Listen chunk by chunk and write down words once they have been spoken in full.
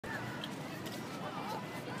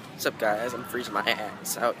What's up, guys? I'm freezing my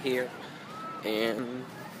ass out here, and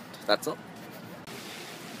that's all.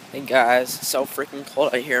 Hey guys, it's so freaking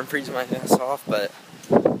cold out here. I'm freezing my ass off, but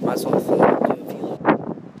might as well do a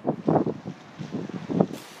vlog.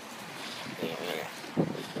 Yeah.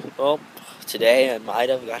 Well, today I might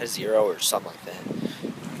have got a 0 or something like that.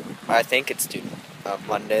 I think it's due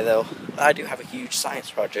Monday though. I do have a huge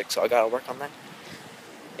science project, so I gotta work on that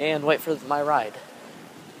and wait for my ride.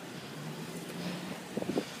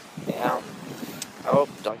 Yeah. Oh,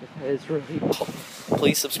 Dr. is really cool.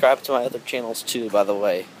 Please subscribe to my other channels too, by the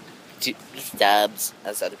way. Stabs,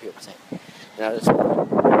 as other people say. Now, just,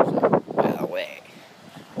 by the way,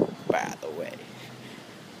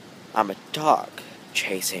 I'm a dog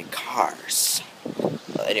chasing cars.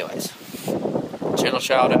 Well, anyways, channel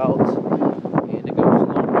shout out, and it goes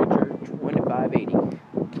to Picture 2580.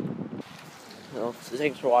 Well,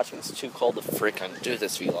 thanks for watching. It's too cold to frickin' do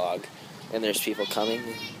this vlog, and there's people coming.